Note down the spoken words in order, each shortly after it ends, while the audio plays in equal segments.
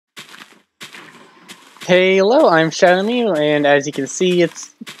Hello, I'm Shadow, and as you can see,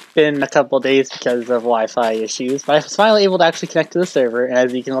 it's been a couple days because of Wi-Fi issues, but I was finally able to actually connect to the server, and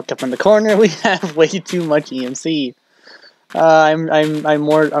as you can look up in the corner, we have way too much EMC. I'm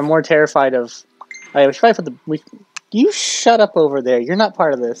more terrified of. I should probably put the. You shut up over there. You're not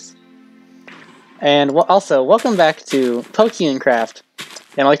part of this. And also, welcome back to Pokehaan Craft.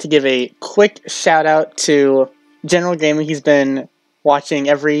 And I'd like to give a quick shout out to General Gaming. He's been watching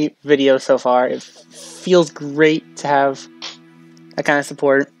every video so far. It feels great to have that kind of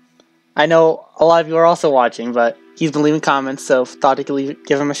support. I know a lot of you are also watching, but he's been leaving comments, so thought I could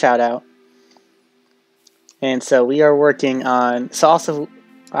give him a shout out. And so we are working on. So also,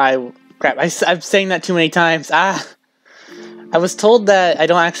 I'm saying that too many times. I was told that I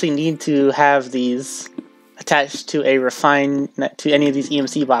don't actually need to have these attached to any of these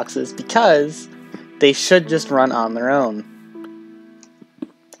EMC boxes because they should just run on their own.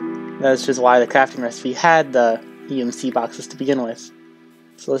 That's just why the crafting recipe had the EMC boxes to begin with.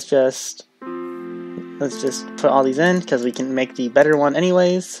 So let's just put all these in because we can make the better one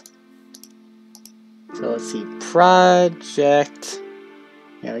anyways. So let's see, project.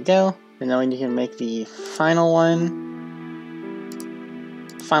 There we go. And then we can make the final one.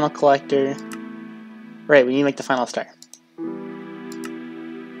 Final collector. Right, we need to make the final star.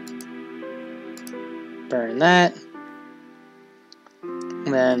 Burn that.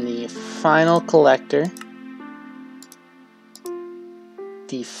 And then the final collector.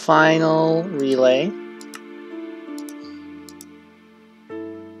 The final relay.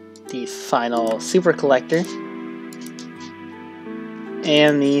 The final super collector.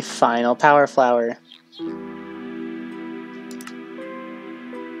 And the final power flower.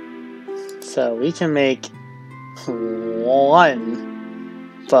 So we can make one,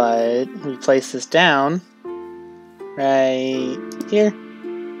 but we place this down right here.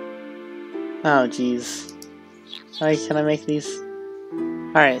 Oh geez. Can I make these?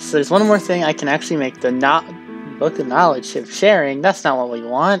 Alright, so there's one more thing. I can actually make the Book of Knowledge of Sharing. That's not what we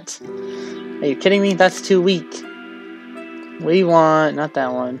want. Are you kidding me? That's too weak. We want, not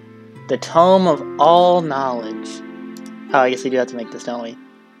that one, the Tome of All Knowledge. Oh, I guess we do have to make this, don't we?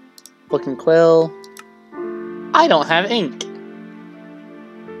 Book and Quill. I don't have ink.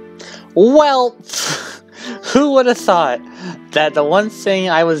 Well, who would have thought that the one thing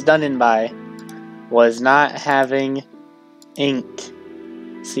I was done in by was not having ink.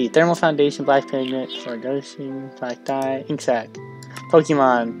 See, Thermal Foundation, Black Pigment, Fluoridation, Black Dye, Ink Sac,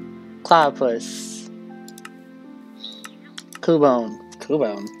 Pokemon, Cloudpuss, Cubone,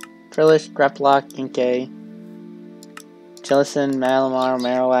 Trillish, Graplock, Inkay, Jellicent, Malamar,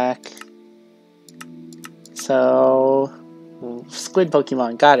 Marowak. So, Squid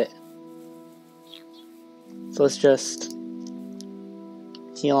Pokemon, got it. So let's just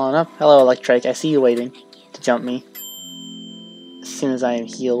heal on up. Hello, Electrike, I see you waiting to jump me as soon as I am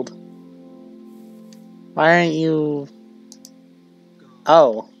healed. Why aren't you...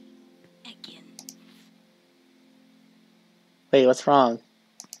 Oh. Wait, what's wrong?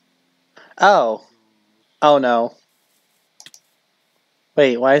 Oh. Oh no.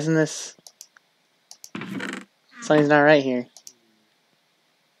 Wait, why isn't this... Something's not right here.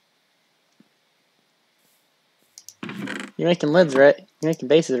 You're making lids, right? You're making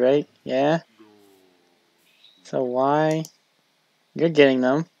bases, right? Yeah? So why... You're getting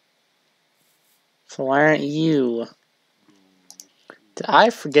them. So why aren't you? Did I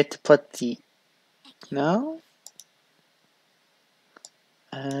forget to put the... No?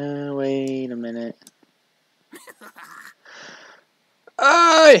 Wait a minute.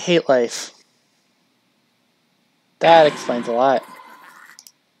 I hate life. That explains a lot.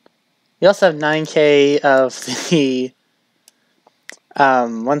 We also have 9k of the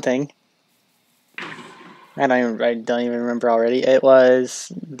one thing. I don't even remember already. It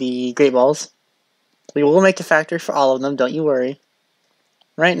was the Great Balls. We will make a factory for all of them, don't you worry.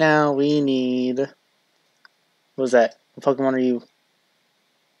 Right now we need... What was that? What Pokemon are you?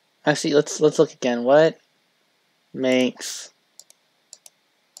 Actually, let's look again. What makes...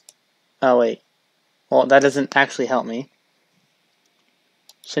 Oh wait. Well, that doesn't actually help me.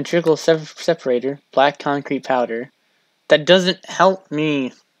 Centrifugal separator, black concrete powder. That doesn't help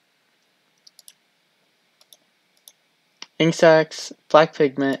me. Ink sacs, black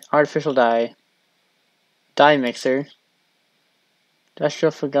pigment, artificial dye, dye mixer,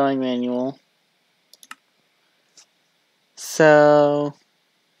 industrial foregoing manual. So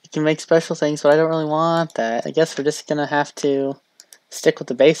you can make special things, but I don't really want that. I guess we're just gonna have to stick with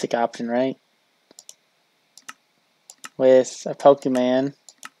the basic option, right? With a Pokemon.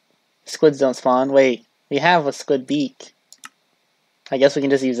 Squids don't spawn. Wait, we have a squid beak. I guess we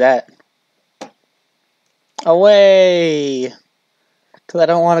can just use that. Away! Because I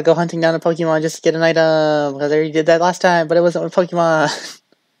don't want to go hunting down a Pokemon just to get an item. Because I already did that last time, but it wasn't with Pokemon.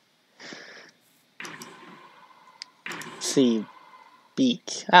 Let's see.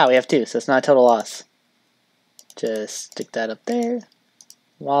 Beak. Ah, we have 2, so it's not a total loss. Just stick that up there.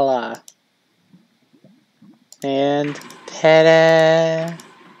 Voila. And ta-da!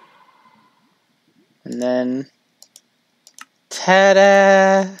 And then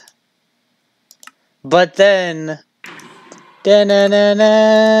ta-da! But then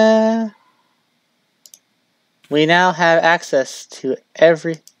da-na-na-na, we now have access to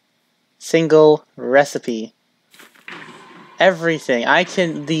every single recipe. Everything.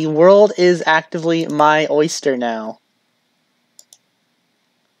 The world is actively my oyster now.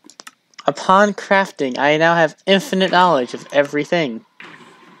 Upon crafting, I now have infinite knowledge of everything.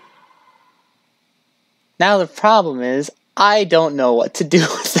 Now the problem is, I don't know what to do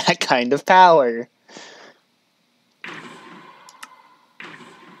with that kind of power.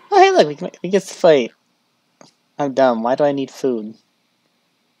 Oh hey look, we get to fight. I'm dumb, why do I need food?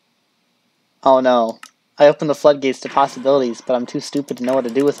 Oh no. I opened the floodgates to possibilities, but I'm too stupid to know what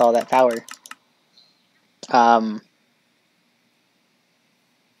to do with all that power.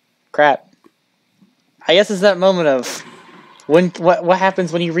 Crap. I guess it's that moment of what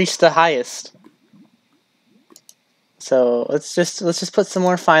happens when you reach the highest. So let's just put some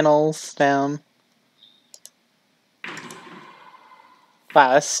more finals down.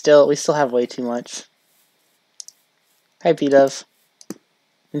 Wow, we still have way too much. Hi P-Dove.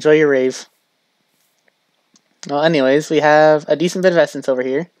 Enjoy your rave. Well, anyways, we have a decent bit of essence over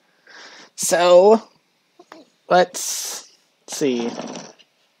here. So let's see.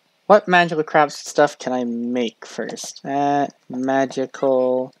 What magical craft stuff can I make first?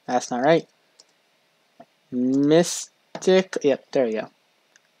 Magical. That's not right. Mystic. Yep, there we go.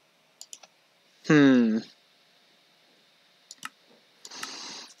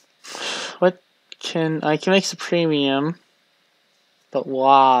 What I can make Supremium, but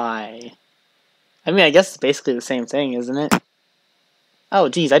why? I mean, I guess it's basically the same thing, isn't it? Oh,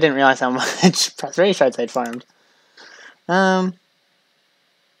 geez, I didn't realize how much prosperity shards I'd farmed.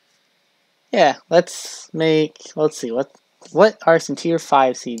 Yeah, let's see, what are some tier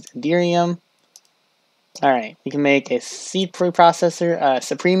 5 seeds? Enderium. Alright, we can make a seed preprocessor,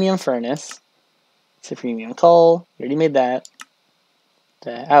 Supremium Furnace, Supremium Coal, we already made that.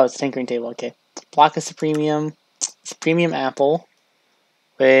 Oh, it's tinkering table, okay. Block of Supremium, Supremium Apple,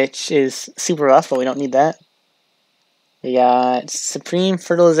 which is super rough, but we don't need that. We got Supreme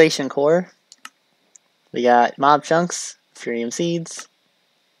Fertilization Core. We got Mob Chunks, Furium Seeds,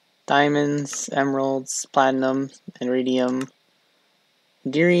 Diamonds, Emeralds, Platinum, Iridium,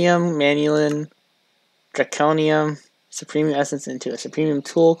 Enderium, Manulin, Draconium, Supremium Essence into a Supremium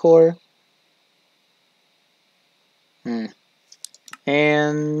Tool Core.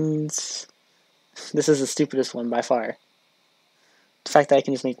 And this is the stupidest one by far. The fact that I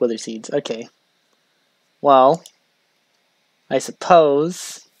can just make Wither Seeds. Okay. Well, I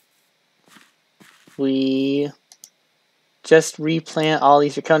suppose we just replant all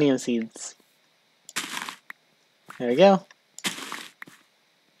these Draconium Seeds. There we go.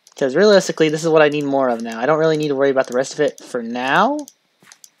 Because realistically, this is what I need more of now. I don't really need to worry about the rest of it for now.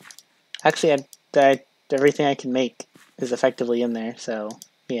 Actually, everything I can make is effectively in there, so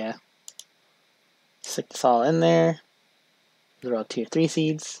yeah. Stick this all in there. These are all tier 3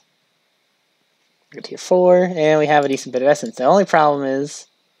 seeds. Go tier 4, and we have a decent bit of essence. The only problem is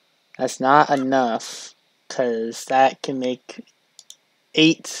that's not enough, because that can make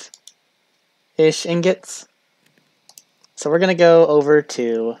 8-ish ingots. So we're gonna go over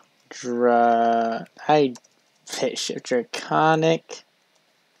to Draconic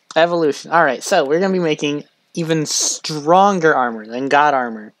Evolution. Alright, so we're gonna be making even stronger armor than God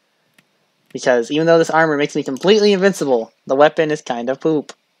armor. Because even though this armor makes me completely invincible, the weapon is kind of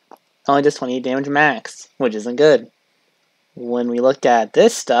poop. Only does 28 damage max, which isn't good. When we look at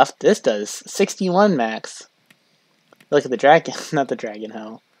this stuff, this does 61 max. Look at the dragon, not the dragon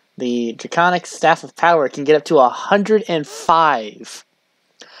hoe. The Draconic Staff of Power can get up to 105.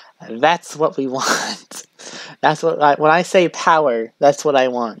 That's what we want. That's what when I say power, that's what I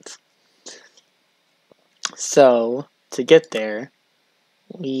want. So, to get there,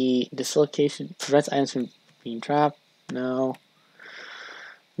 dislocation prevents items from being dropped. No.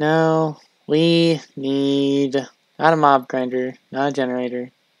 We need not a mob grinder, not a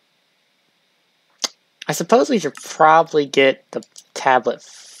generator. I suppose we should probably get the tablet.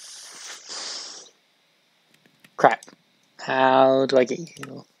 Crap. How do I get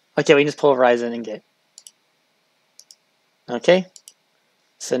you? Okay, we can just pulverize it and get. Okay.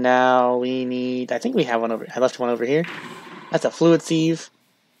 So now we need, I think we have one over, I left one over here. That's a fluid sieve.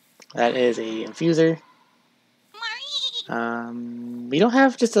 That is a infuser. We don't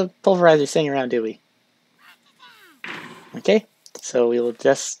have just a pulverizer sitting around, do we? Okay, so we will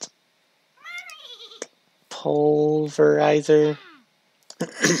just pulverizer.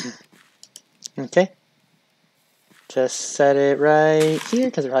 Okay. Just set it right here,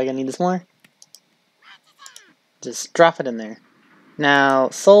 because we're probably going to need this more. Just drop it in there. Now,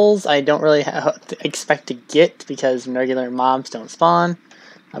 souls I don't really expect to get, because regular mobs don't spawn.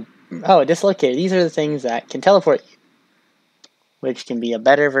 Oh, dislocated. These are the things that can teleport you, which can be a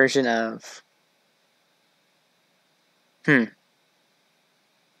better version of... Advanced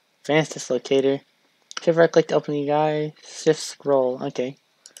dislocator. Shift right click to open the guy. Shift scroll. Okay.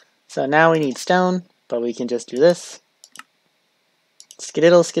 So now we need stone, but we can just do this.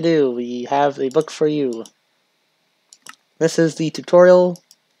 Skididdle skidoo, we have a book for you. This is the tutorial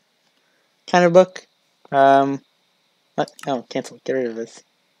kind of book. What? Oh, cancel. Get rid of this.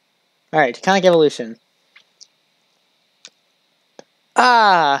 Alright, Draconic Evolution.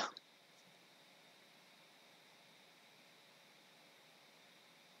 Ah!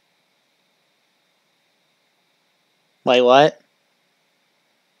 Wait, what?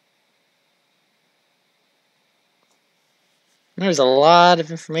 There's a lot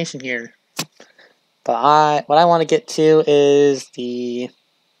of information here. But what I want to get to is the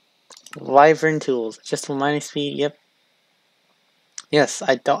Wyvern tools. Just for mining speed, yep. Yes,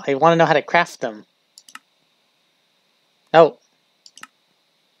 I want to know how to craft them. Oh.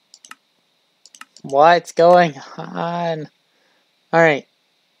 What's going on? Alright.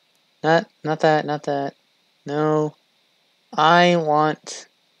 Not that. No. I want...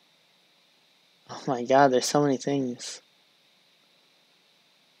 Oh my god, there's so many things.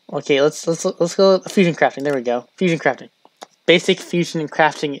 Okay, let's go fusion crafting. There we go. Fusion crafting. Basic fusion and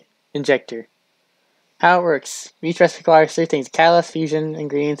crafting injector. How it works. Each recipe requires 3 things: catalyst, fusion,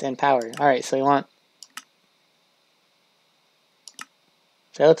 ingredients, and power. Alright, so we want...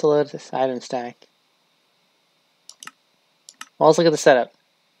 Fail to load this item stack. Well, let's look at the setup.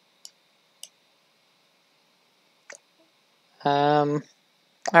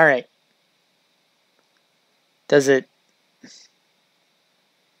 Alright. Does it...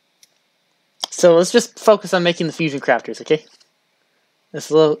 So let's just focus on making the fusion crafters, okay?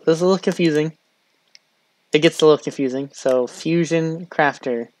 This is a little confusing. It gets a little confusing. So, fusion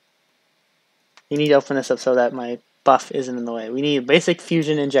crafter. You need to open this up so that my buff isn't in the way. We need a basic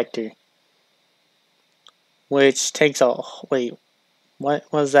fusion injector. Which takes a... Wait.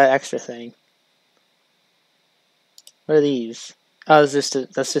 What was that extra thing? What are these? Oh,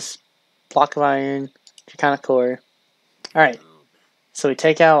 that's just block of iron, draconic core. Alright. So we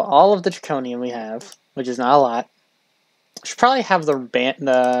take out all of the draconium we have, which is not a lot. We should probably have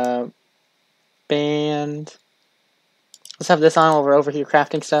the band. Let's have this on while we're over here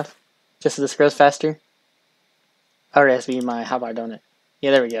crafting stuff, just so this grows faster. Oh, it has to be my hotbar, don't it?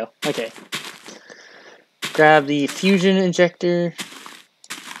 Yeah, there we go. Okay. Grab the fusion injector.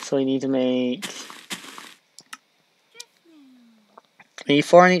 So we need to make... We need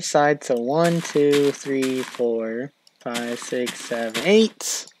 4 on each side, so 1, 2, 3, 4, 5, 6, 7,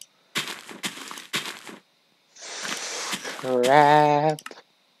 8. Crap.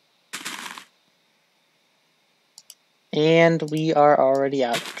 And we are already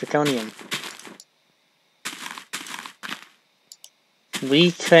out of draconium.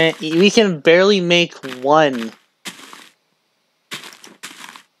 We can barely make 1.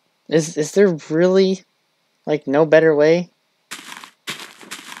 Is there really, like, no better way?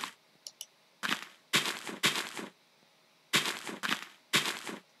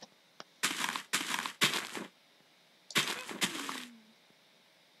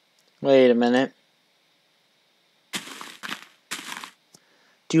 Wait a minute.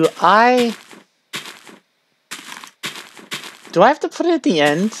 Do I have to put it at the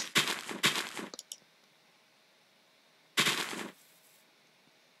end?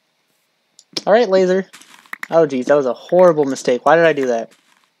 Alright, laser. Oh geez, that was a horrible mistake. Why did I do that?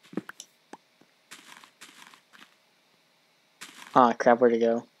 Aw, crap, where'd it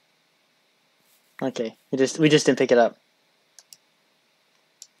go? Okay, we just didn't pick it up.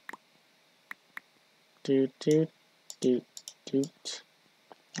 Doot.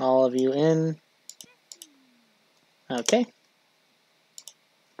 All of you in. Okay.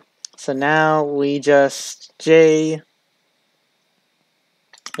 So now we just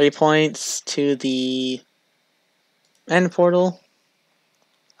waypoints to the end portal.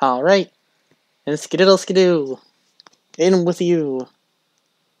 Alright. And skididdle skidoo. In with you.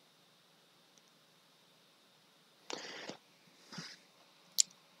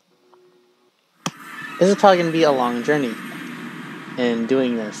 this is probably going to be a long journey in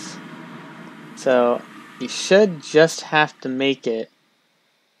doing this. So you should just have to make it.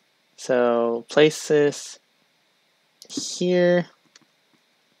 So place this here,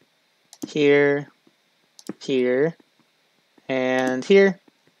 here, here, and here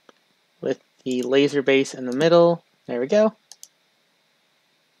with the laser base in the middle. There we go.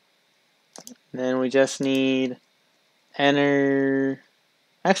 And then we just need enter.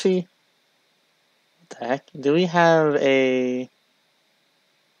 Actually, what the heck? Do we have a...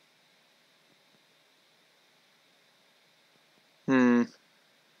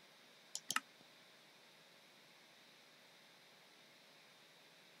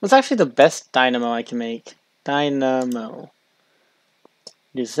 What's actually the best dynamo I can make? Dynamo.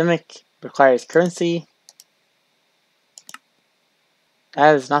 Zimic requires currency.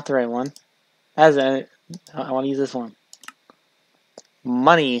 That is not the right one. That is I want to use this one.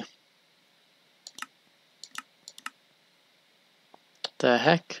 Money. The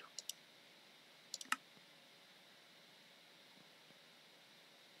heck?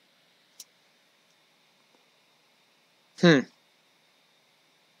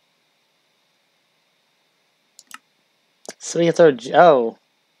 So we can throw... Oh.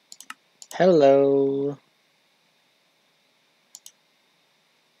 Hello.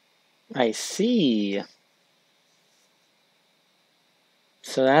 I see.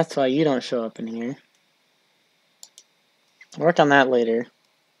 So that's why you don't show up in here. I'll work on that later.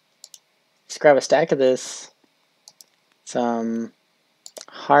 Just grab a stack of this. Some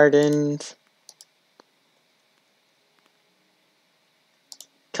hardened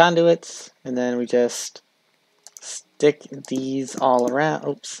conduits. And then we just stick these all around.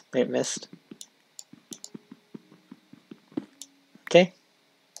 Oops, it missed. Okay.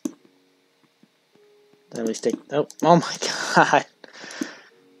 Then we stick... Oh my god.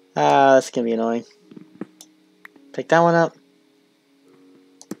 That's gonna be annoying. Pick that one up.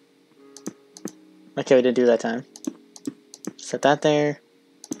 Okay, we didn't do that time. Set that there.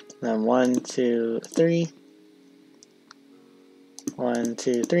 Then 1, 2, 3. 1,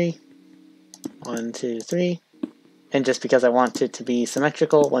 2, 3. 1, 2, 3. And just because I want it to be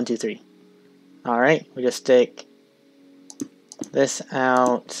symmetrical, 1, 2, 3. Alright, we just stick this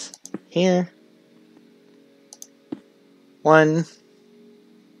out here. 1.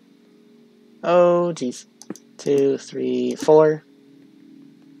 Oh, geez. 2, 3, 4.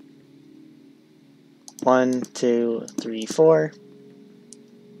 1, 2, 3, 4.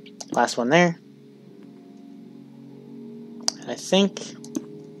 Last one there. And I think...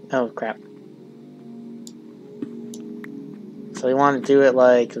 Oh, crap. So we want to do it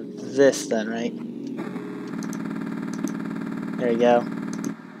like this then, right? There you go.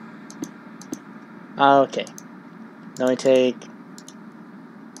 Okay. Then we take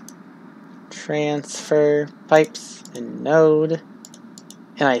transfer pipes and node.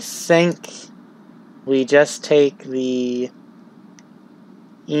 And I think we just take the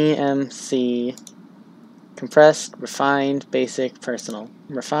EMC compressed, refined, basic, personal.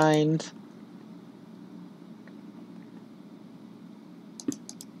 Refined.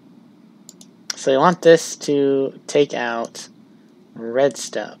 So you want this to take out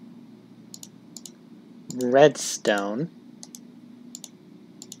redstone. Redstone.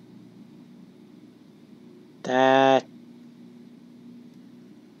 That...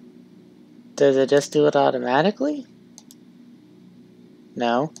 Does it just do it automatically?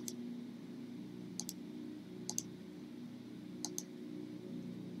 No.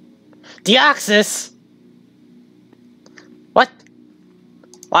 Deoxys! What?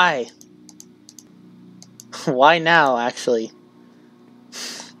 Why? Why now, actually?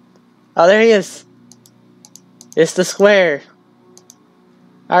 Oh, there he is! It's the square!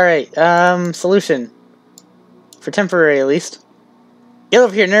 Alright, solution. For temporary, at least. Get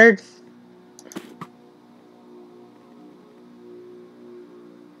over here, nerd!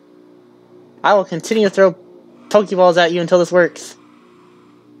 I will continue to throw Pokeballs at you until this works.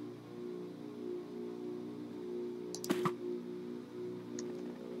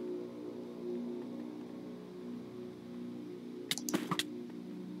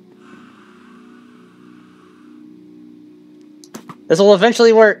 This will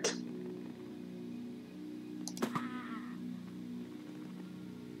eventually work.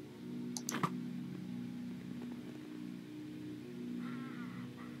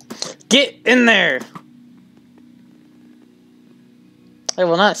 Get in there! I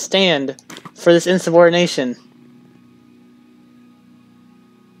will not stand for this insubordination.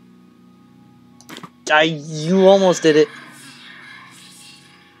 You almost did it.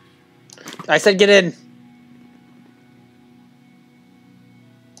 I said get in.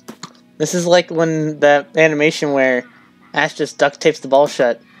 This is like when that animation where Ash just duct tapes the ball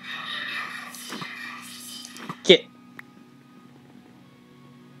shut. Get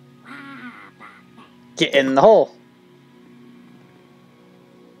in the hole.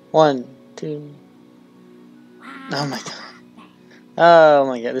 1, 2. Oh my god. Oh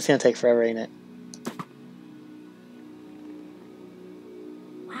my god, this is gonna take forever, ain't it?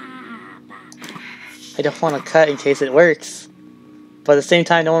 I don't want to cut in case it works. But at the same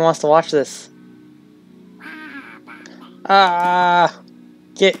time, no one wants to watch this. Ah!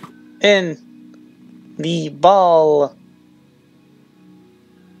 Get in the ball.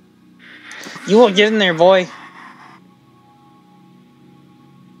 You won't get in there, boy.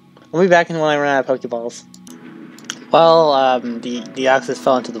 I'll be back in when I run out of Pokeballs. Well, the Deoxys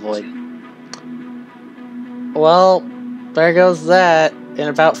fell into the void. Well, there goes that. In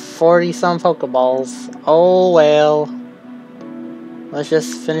about 40 some Pokeballs. Oh well. Let's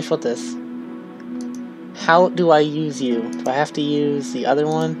just finish with this. How do I use you? Do I have to use the other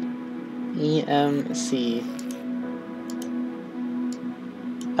one? EMC.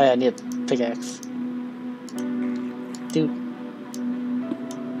 Oh yeah, I need a pickaxe. Dude.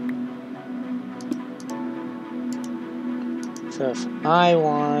 So if I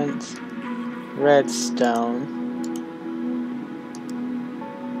want redstone,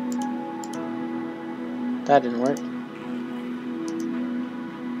 that didn't work.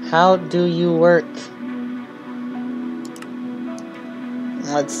 How do you work?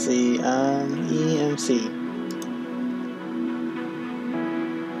 Let's see, EMC.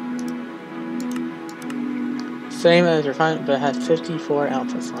 Same as refined, but it has 54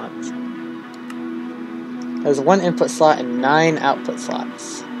 output slots. There's 1 input slot and 9 output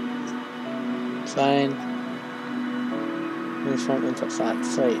slots. Sign. From input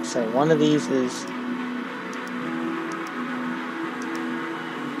slots. Wait, so one of these is.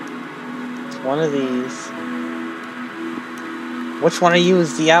 One of these. Which one of you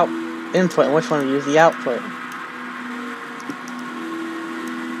is the input and which one of you is the output?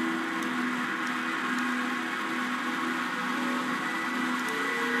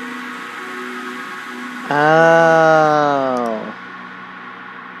 Oh.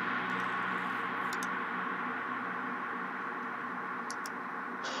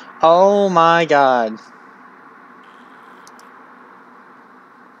 Oh my god.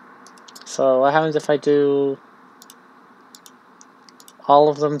 So what happens if I do all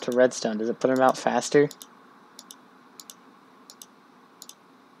of them to redstone? Does it put them out faster?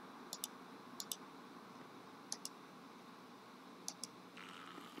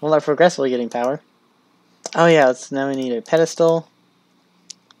 Well, they're progressively getting power. Oh yeah, now we need a pedestal.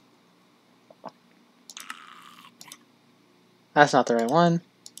 That's not the right one.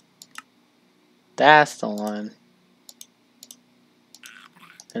 That's the one.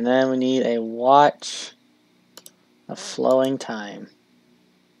 And then we need a watch of flowing time.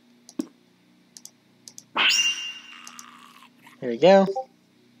 Here we go.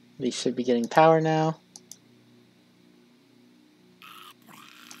 These should be getting power now.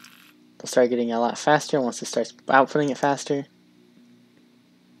 They'll start getting a lot faster once it starts outputting it faster.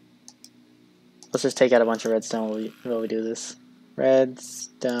 Let's just take out a bunch of redstone while we do this.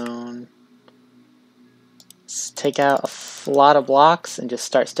 Redstone. Let's take out a lot of blocks and just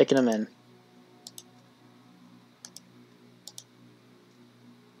start sticking them in.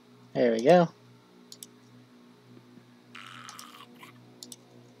 There we go.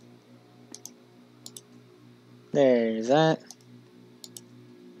 There's that.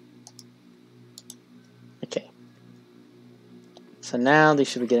 Okay. So now these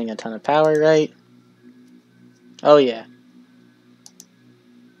should be getting a ton of power, right? Oh yeah.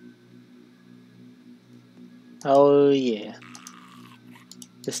 Oh yeah.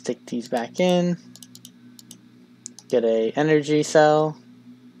 Just stick these back in. Get a energy cell.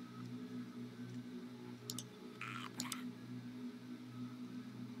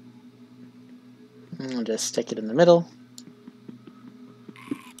 And we'll just stick it in the middle.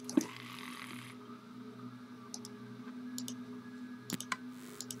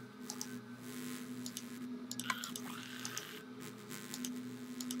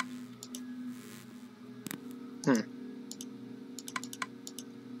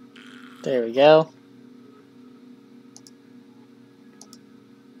 There we go.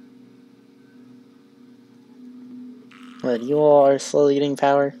 But you all are slowly getting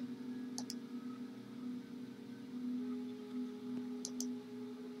power.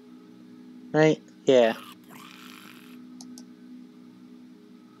 Right? Yeah.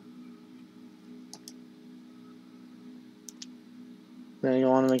 Then you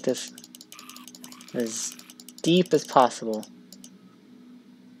want to make this as deep as possible.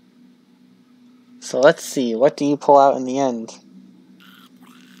 So let's see, what do you pull out in the end?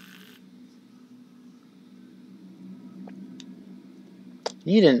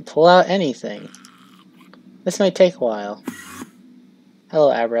 You didn't pull out anything. This might take a while.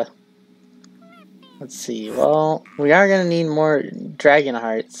 Hello, Abra. Let's see, well, we are gonna need more dragon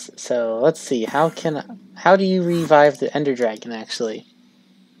hearts, so let's see, how do you revive the ender dragon, actually?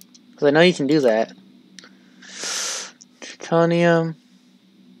 Because I know you can do that. Draconium.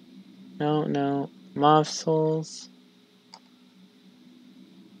 No. Mob souls.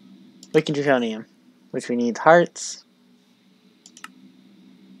 Wicked Draconium, which we need hearts.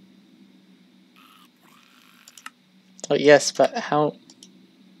 Oh yes, but how?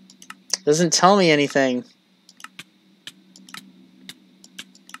 Doesn't tell me anything.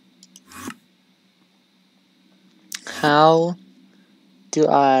 How do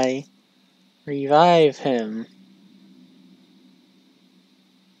I revive him?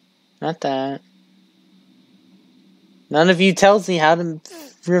 Not that. None of you tells me how to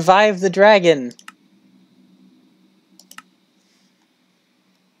revive the dragon.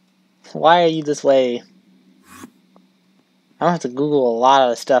 Why are you this way? I'm gonna have to Google a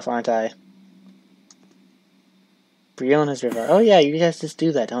lot of stuff, aren't I? Briona's River. Oh yeah, you guys just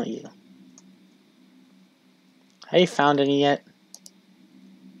do that, don't you? Have you found any yet?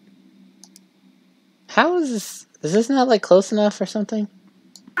 How is this? Is this not like close enough or something?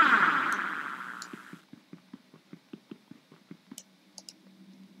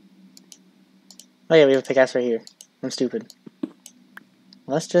 Oh yeah, we have a pickaxe right here. I'm stupid.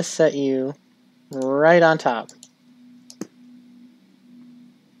 Let's just set you right on top.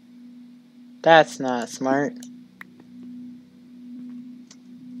 That's not smart.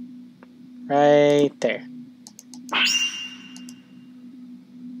 Right there. I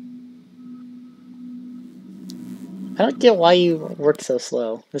don't get why you work so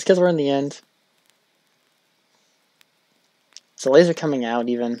slow. It's because we're in the end. Is the laser coming out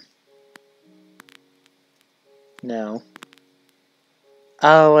even? No.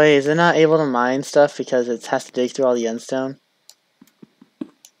 Oh wait, is it not able to mine stuff because it has to dig through all the endstone?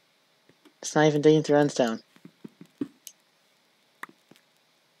 It's not even digging through endstone.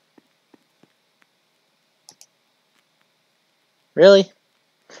 Really?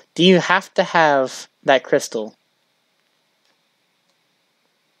 Do you have to have that crystal?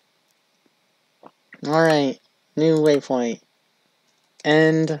 Alright, new waypoint.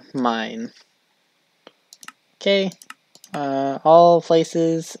 End mine. Okay. All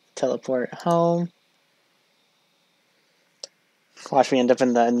places, teleport home. Watch me end up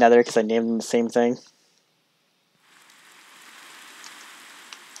in the nether because I named them the same thing.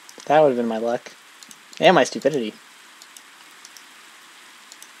 That would have been my luck. And my stupidity.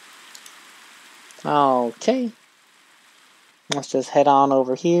 Okay. Let's just head on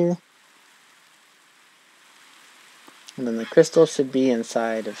over here. And then the crystal should be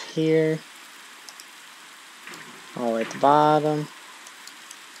inside of here. All the way at the bottom.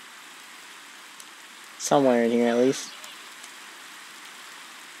 Somewhere in here at least.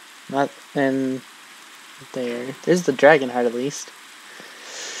 Not in there. There's the dragon heart at least.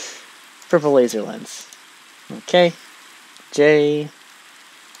 Purple laser lens. Okay. J.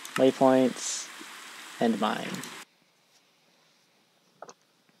 Waypoints. And mine.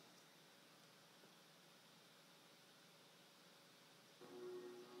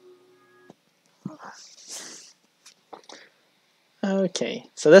 Okay,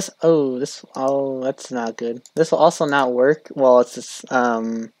 so this, that's not good. This will also not work. Well, it's this,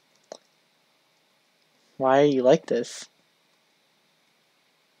 why are you like this?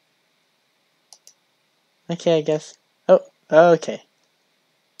 Okay, I guess. Oh, okay.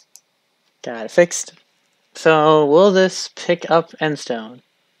 Got it fixed. So, will this pick up endstone?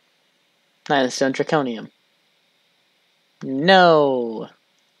 Not endstone, draconium. No!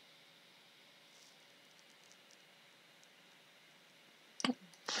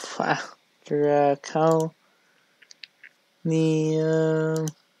 Draconium.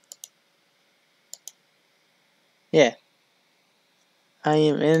 Yeah. I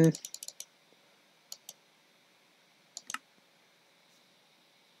am in.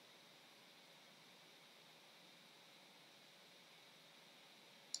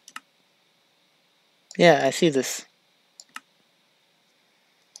 Yeah, I see this.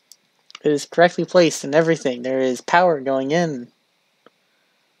 It is correctly placed and everything. There is power going in.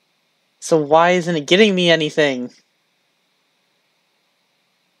 So why isn't it getting me anything?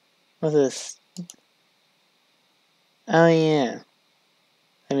 What's this? Oh yeah.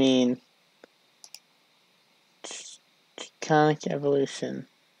 I mean, Draconic Evolution.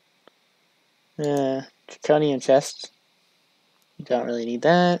 Draconian chest. You don't really need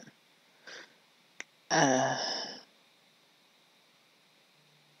that.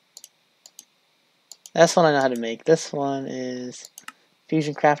 That's one I know how to make. This one is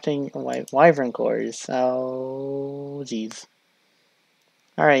fusion crafting wyvern cores. Oh, jeez.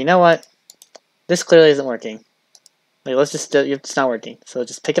 Alright, you know what? This clearly isn't working. Like, let's just, it's not working. So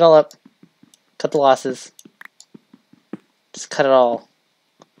just pick it all up, cut the losses, just cut it all.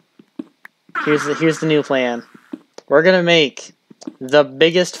 Here's the new plan. We're gonna make the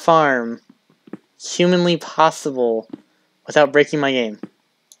biggest farm humanly possible without breaking my game.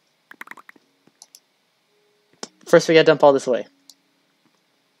 First, we gotta dump all this away.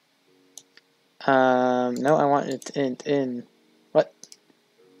 No, I want it in. What?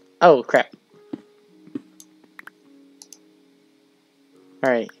 Oh, crap.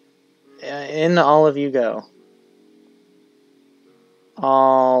 Alright. In all of you go.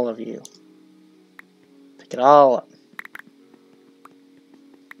 All of you. Pick it all up.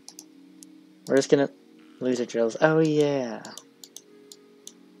 We're just gonna... Loser drills. Oh, yeah.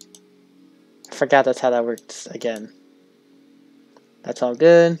 I forgot that's how that works again. That's all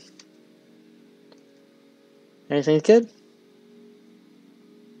good. Everything's good?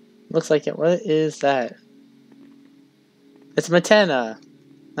 Looks like it. What is that? It's Matena.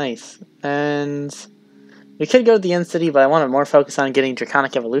 Nice. And we could go to the end city, but I want to more focus on getting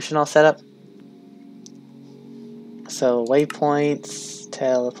Draconic Evolution all set up. So, waypoints,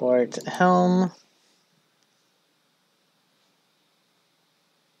 teleport, helm.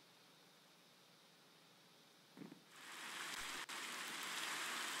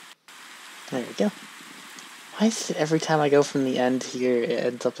 There we go. Why is it every time I go from the end here, it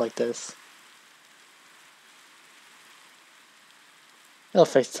ends up like this? It'll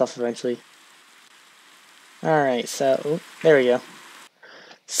fix itself eventually. Alright, so, there we go.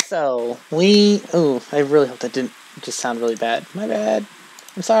 So, I really hope that didn't just sound really bad. My bad.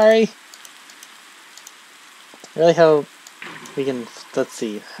 I'm sorry. I really hope we can, let's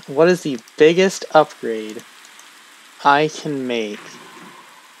see. What is the biggest upgrade I can make?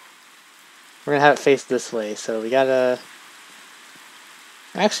 We're gonna have it face this way, so we gotta...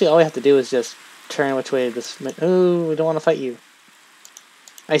 Actually, all we have to do is just turn which way this... Ooh, we don't want to fight you.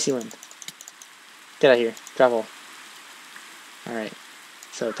 Icy wind. Get out of here. Travel. Alright.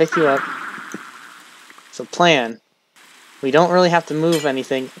 So, pick you up. So, plan. We don't really have to move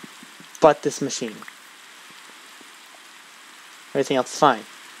anything but this machine. Everything else is fine.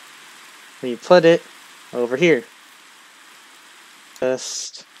 We put it over here.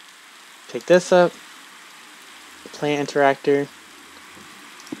 Just pick this up. Plant interactor.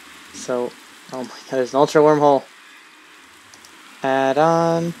 So, oh my god, there's an ultra wormhole. Add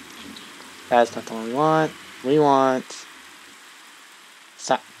on. That's not the one we want. We want...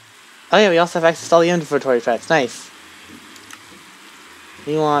 Stop. Oh yeah, we also have access to all the inventory pets. Nice.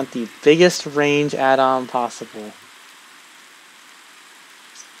 We want the biggest range add-on possible.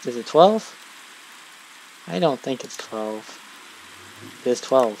 Is it 12? I don't think it's 12. It is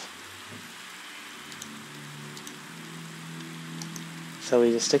 12. So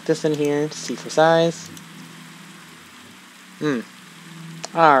we just stick this in here to see for size.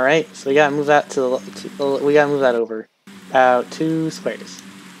 Alright, so we gotta move that we gotta move that over. About 2 squares.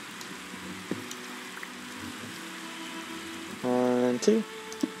 1, 2.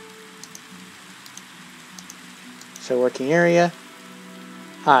 So working area.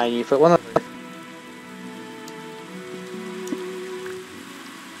 And you put one over.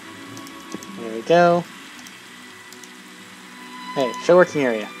 There we go. Hey, show working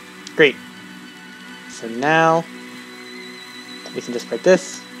area. Great. So now we can just break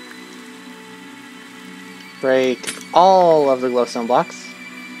this. Break all of the glowstone blocks.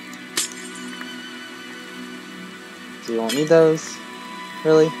 So you won't need those.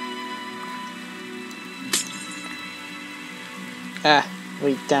 Really? Ah,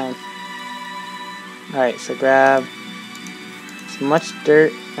 wait, down. Alright, so grab as much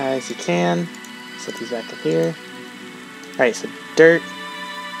dirt as you can. Set these back up here. Alright, so dirt,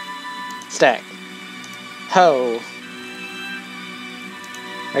 stack. Ho!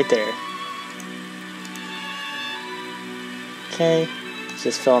 Right there. Okay, let's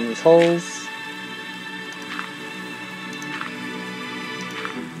just fill in these holes.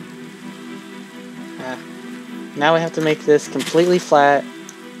 Now we have to make this completely flat,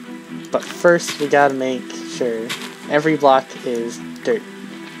 but first we gotta make sure every block is dirt.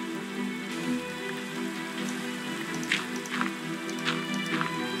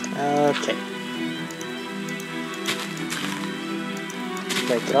 Okay.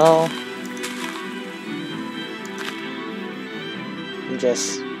 Break it all. And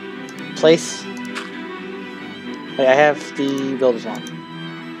just place. Wait, I have the builder's wand.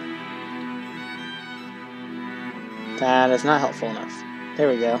 That is not helpful enough. There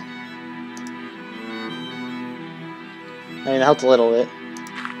we go. I mean, it helped a little bit.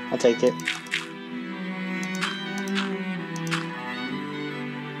 I'll take it.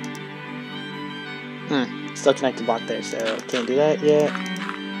 Still connected block there, so can't do that yet.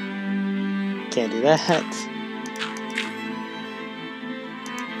 Can't do that.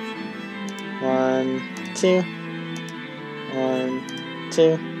 1, 2. 1,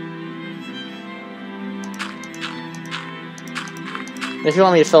 2. If you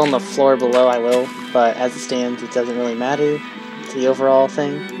want me to fill in the floor below, I will, but as it stands, it doesn't really matter to the overall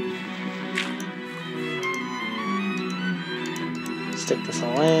thing. Stick this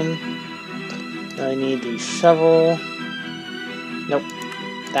all in. Now I need the shovel. Nope.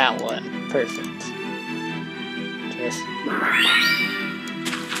 That one. Perfect.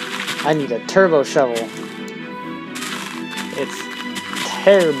 I need a turbo shovel. It's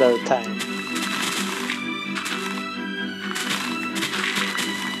turbo time.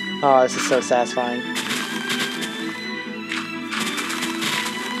 Oh, this is so satisfying.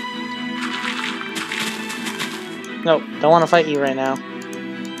 Nope, don't want to fight you right now.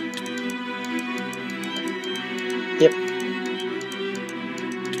 Yep.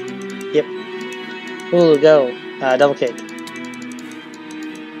 Yep. Ooh, go. Double kick.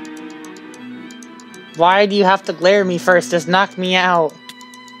 Why do you have to glare at me first? Just knock me out.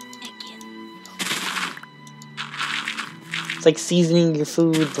 It's like seasoning your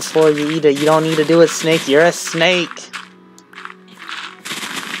food before you eat it. You don't need to do it, snake. You're a snake.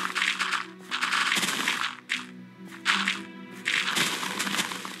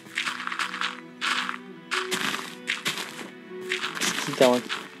 Just keep going.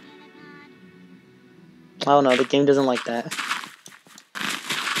 Oh no, the game doesn't like that.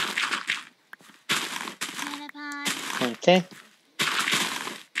 Okay.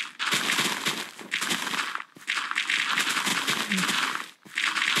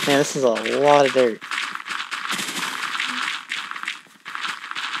 Man, this is a lot of dirt.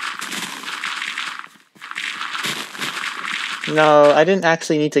 No, I didn't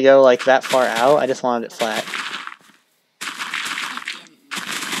actually need to go like that far out. I just wanted it flat.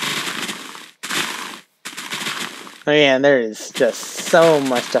 Oh yeah, and there is just so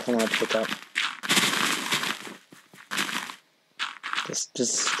much stuff I want to pick up.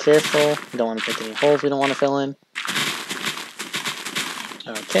 Just careful. We don't want to pick any holes we don't want to fill in.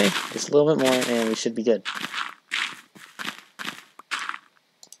 Okay, just a little bit more and we should be good.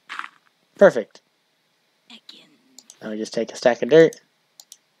 Perfect. Now we just take a stack of dirt.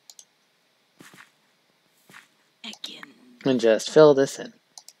 And just fill this in.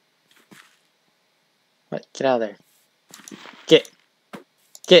 What? Get out of there. Get.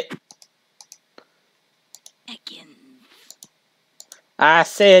 I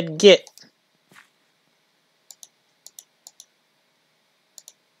said get.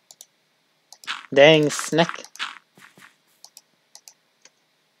 Dang snake.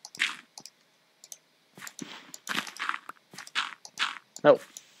 Oh.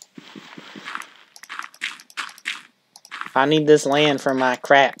 I need this land for my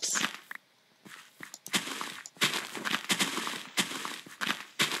craps.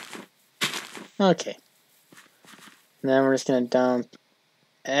 Okay. And then we're just gonna dump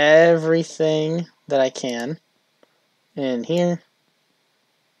everything that I can in here,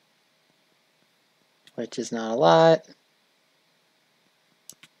 which is not a lot.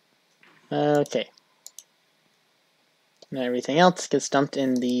 Okay. And everything else gets dumped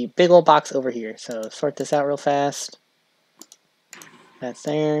in the big old box over here. So sort this out real fast. That's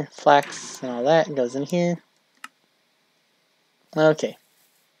there. Flax and all that goes in here. Okay.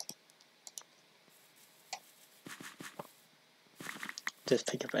 Just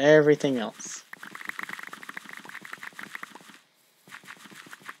pick up everything else.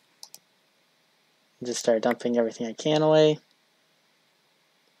 Just start dumping everything I can away.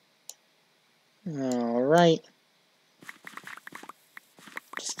 Alright.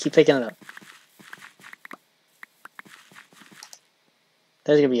 Just keep picking it up.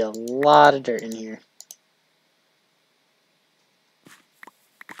 There's going to be a lot of dirt in here.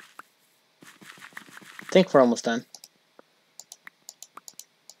 I think we're almost done.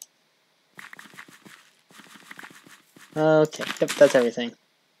 Okay, yep, that's everything.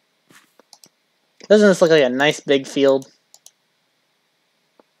 Doesn't this look like a nice big field?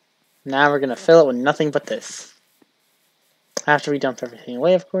 Now we're going to fill it with nothing but this. After we dump everything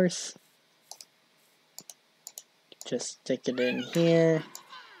away, of course. Just stick it in here.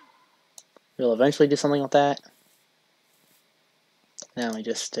 We'll eventually do something with that. Now we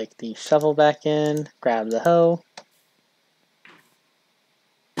just stick the shovel back in, grab the hoe.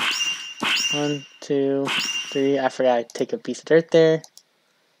 1, 2, 3. I forgot I take a piece of dirt there.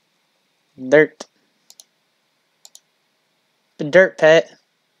 Dirt. The dirt pet.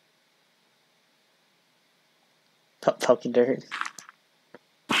 Poking dirt.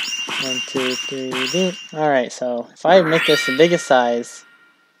 1, 2, 3. Alright, so if I make this the biggest size,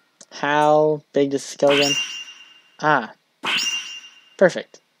 how big does this go again? Ah,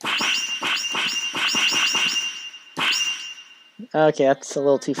 perfect. Okay, that's a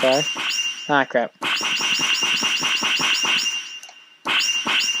little too far. Ah, crap.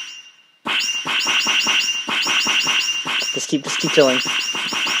 Just keep chilling.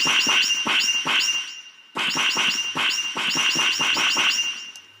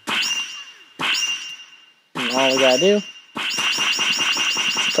 And all we gotta do is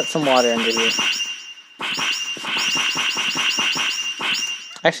put some water under here.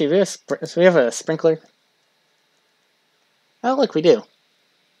 Actually, we have a sprinkler. Oh, look, we do.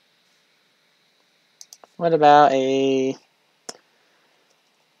 What about a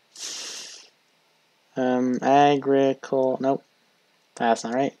nope, that's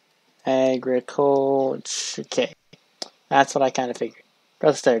not right. Agriculture. Okay, that's what I kind of figured.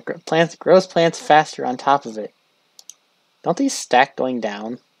 Grows there. Grows plants faster on top of it. Don't these stack going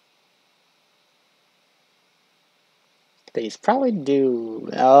down? These probably do.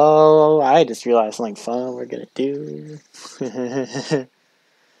 Oh, I just realized something fun we're gonna do.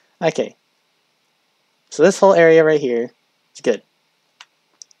 Okay. So this whole area right here is good.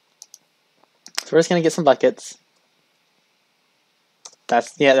 So we're just gonna get some buckets.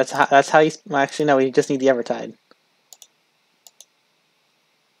 That's how you. Well, actually, no, we just need the Evertide.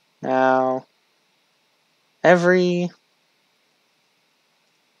 Now, every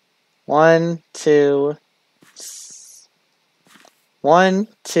 1, 2,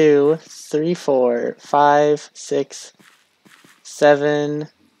 3, 4, 5, 6, 7,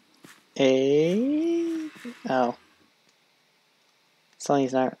 8. Oh,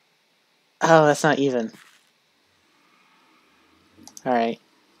 something's not. Oh, that's not even. All right.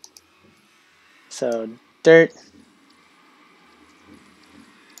 So dirt.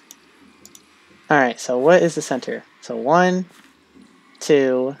 All right. So what is the center? So 1,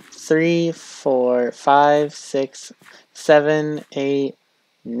 2, 3, 4, 5, 6, 7, 8,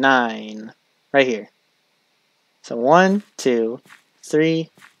 9. Right here. So 1, 2, 3,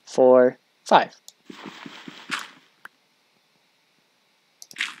 4, 5.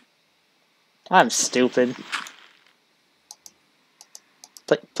 I'm stupid.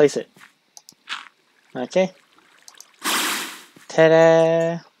 Place it. Okay.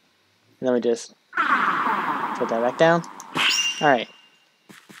 Ta-da! And then we just put that back down. Alright.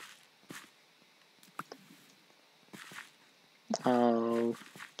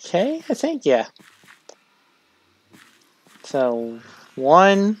 Okay, I think, yeah. So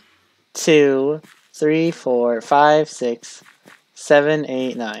 1, 2, 3, 4, 5, 6, 7,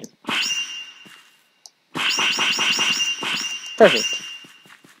 8, 9. Perfect.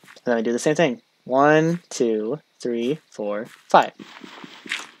 And then we do the same thing. 1, 2, 3, 4, 5.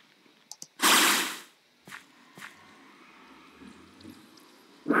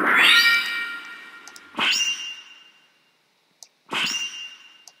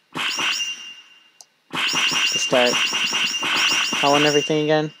 To start calling everything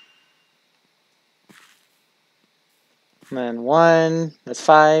again. And then 1, that's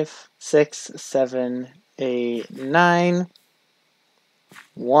 5, 6, 7, 8, 9.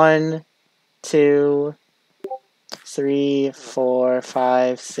 1, 2, 3, 4,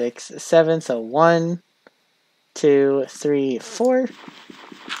 5, 6, 7. So 1, 2, 3, 4.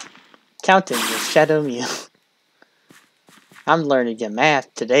 Counting with Shadow Mew. I'm learning your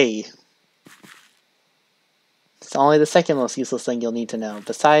math today. It's only the second most useless thing you'll need to know,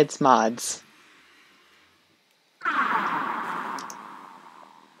 besides mods.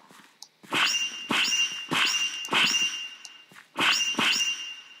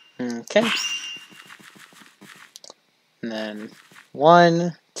 Okay. And then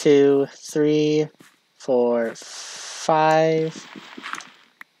 1, 2, 3, 4, 5.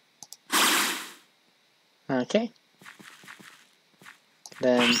 Okay.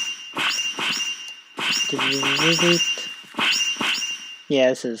 Then yeah,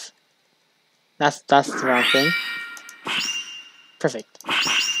 this is that's the wrong thing. Perfect.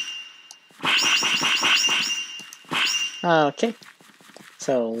 Okay.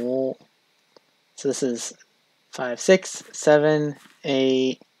 So this is 5, 6, 7,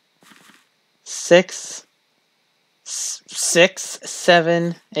 8, 6, 6,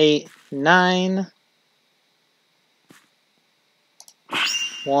 7, 8, 9.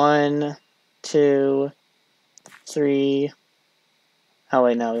 1, 2, 3, Oh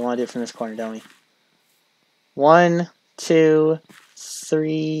wait, no, we want to do it from this corner, don't we? 1, 2,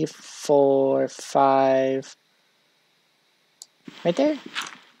 3, 4, 5. Right there?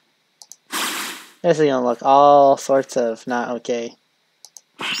 This is gonna look all sorts of not okay.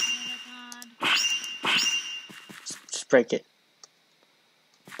 Just break it.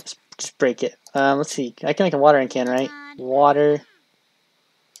 Just break it. Let's see. I can make a watering can, right? Water.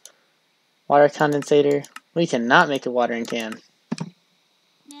 Water condensator. We cannot make a watering can.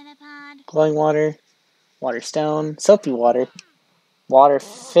 Glowing water. Water stone. Soapy water. Water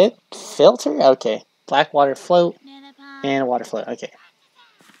filter? Okay. Black water float. And a water float. Okay.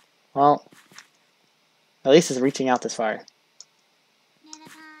 Well, at least it's reaching out this far.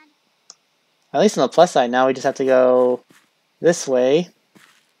 At least on the plus side, now we just have to go this way.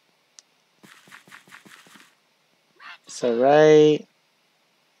 So right.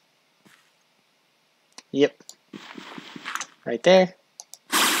 Yep. Right there.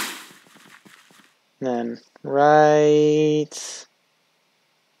 And then right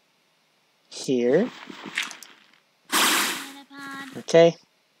here. Okay.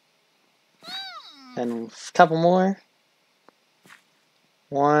 And a couple more.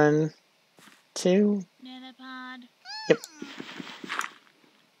 1, 2. Yep.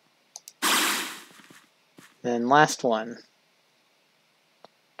 Then last one.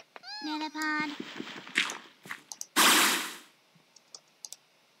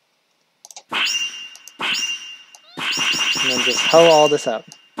 And then just hoe all this up.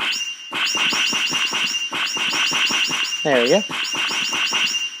 There we go.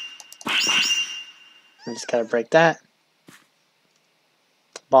 I just gotta break that.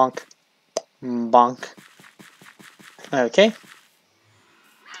 Bonk. Bonk. Okay.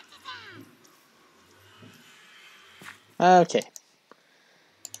 Okay.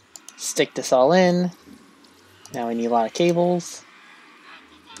 Stick this all in. Now we need a lot of cables.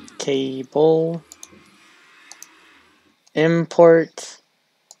 Cable. Import.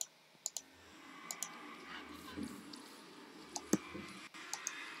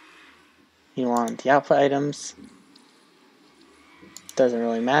 You want the output items. Doesn't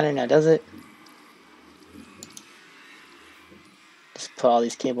really matter now, does it? Just put all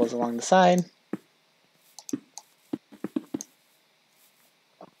these cables along the side.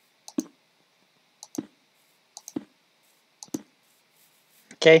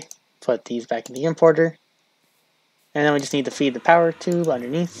 Okay, put these back in the importer. And then we just need to feed the power tube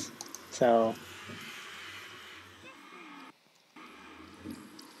underneath. So,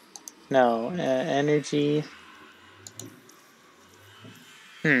 no, energy.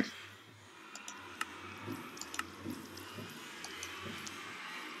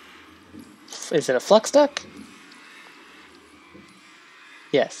 Is it a flux duct?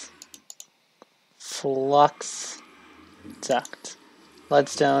 Yes. Flux duct.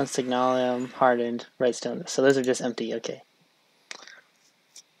 Leadstone, signalium, hardened, redstone. So those are just empty, okay.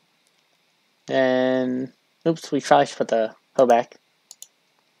 And, oops, we probably should put the hoe back.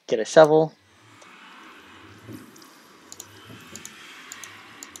 Get a shovel.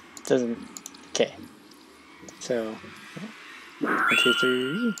 Doesn't, okay. So, 1, 2,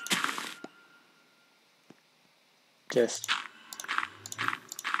 3. Just,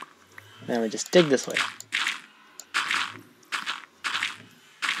 then we just dig this way.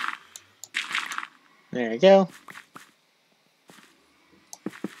 There we go.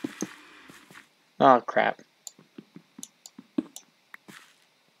 Oh, crap.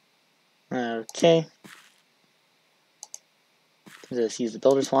 Okay. Just use the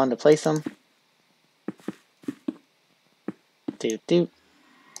builder's wand to place them. Doot doot.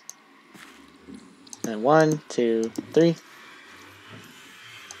 And 1, 2, 3.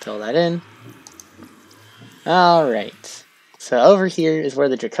 Fill that in. Alright. So over here is where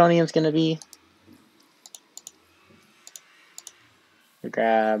the Draconium's going to be. We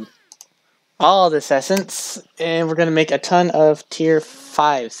grab all this essence, and we're going to make a ton of tier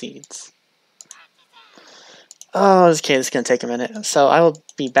 5 seeds. Oh, okay, this is going to take a minute. So I will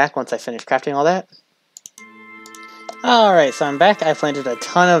be back once I finish crafting all that. Alright, so I'm back. I planted a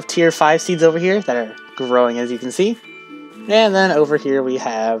ton of tier 5 seeds over here that are growing, as you can see. And then over here we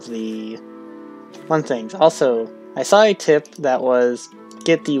have the one thing. Also, I saw a tip that was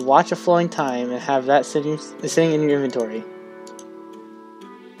get the Watch of Flowing Time and have that sitting in your inventory.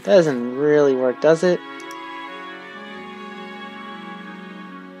 That doesn't really work, does it?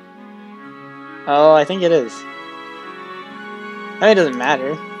 Oh, I think it is. I mean, it doesn't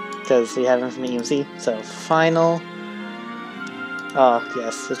matter, because we have them from the EMC. So, final. Oh,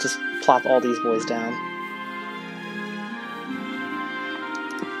 yes, let's just plop all these boys down.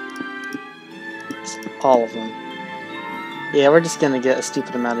 Just all of them. Yeah, we're just gonna get a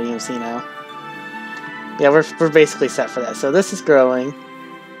stupid amount of EMC now. Yeah, we're basically set for that. So this is growing.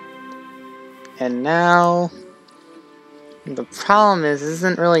 And now the problem is, it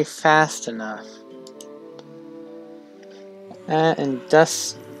isn't really fast enough. Industrial.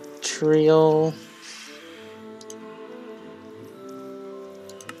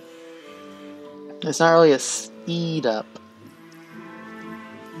 It's not really a speed up.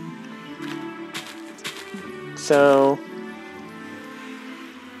 So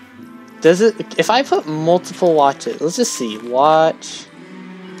does it, if I put multiple watches, let's just see, watch,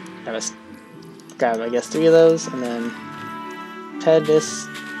 grab I guess 3 of those, and then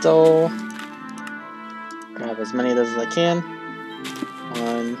pedestal, grab as many of those as I can,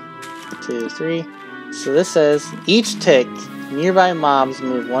 1, 2, 3, so this says, each tick, nearby mobs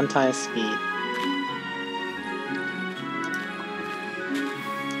move 1 times speed.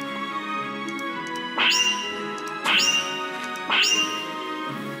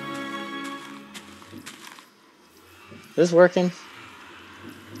 Is this working?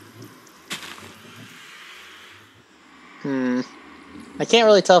 I can't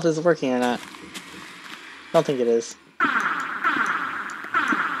really tell if this is working or not. I don't think it is.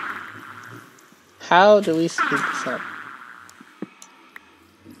 How do we speed this up?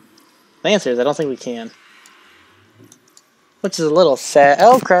 The answer is I don't think we can. Which is a little sad.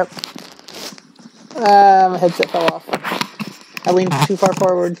 Oh crap! My headset fell off. I leaned too far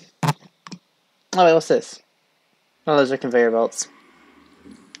forward. Oh wait, what's this? Oh, those are conveyor belts.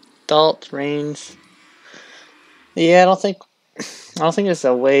 Adult range. Yeah, I don't think there's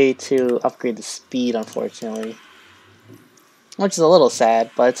a way to upgrade the speed, unfortunately. Which is a little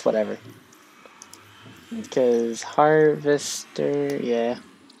sad, but it's whatever. Because harvester, yeah.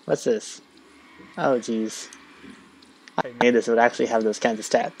 What's this? Oh jeez. I made this, it would actually have those kinds of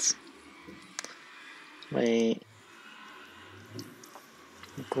stats. Wait.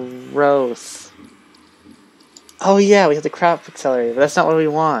 Growth. Oh yeah, we have the crop accelerator, but that's not what we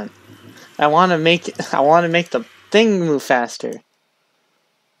want. I want to make the thing move faster.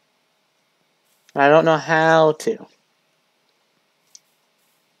 I don't know how to.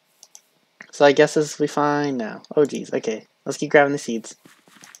 So I guess this will be fine now. Oh geez, okay. Let's keep grabbing the seeds.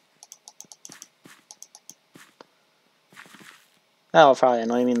 That will probably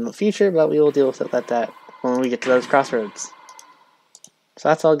annoy me in the future, but we will deal with it like that when we get to those crossroads. So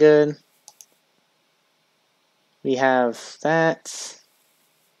that's all good. We have that.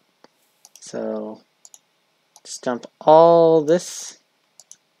 So just dump all this.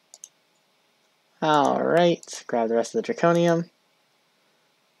 Alright, grab the rest of the Draconium.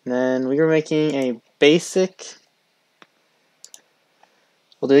 And then we were making a basic.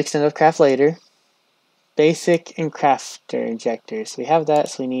 We'll do extended craft later. Basic and crafter injectors. So we have that,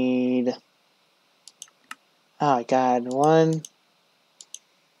 so we need. Oh god, 1.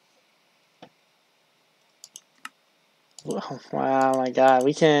 Wow, my god,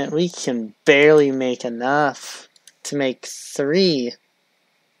 we can barely make enough to make 3.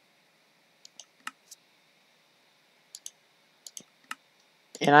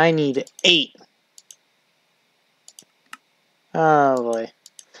 And I need 8. Oh boy.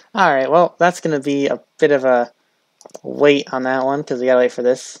 Alright, well, that's gonna be a bit of a wait on that one, because we gotta wait for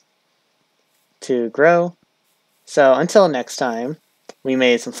this to grow. So until next time, we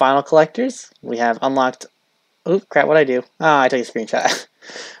made some final collectors. We have unlocked. Oop, crap, what'd I do? I took a screenshot.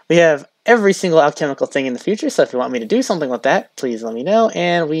 We have every single alchemical thing in the future, so if you want me to do something with that, please let me know.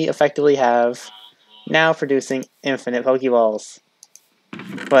 And we effectively have now producing infinite Pokeballs.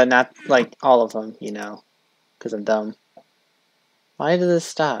 But not, like, all of them, you know, because I'm dumb. Why did this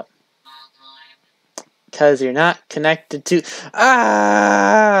stop? Because you're not connected to...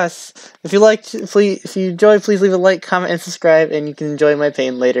 If you enjoyed, please leave a like, comment, and subscribe, and you can enjoy my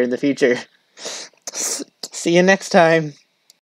pain later in the future. See you next time.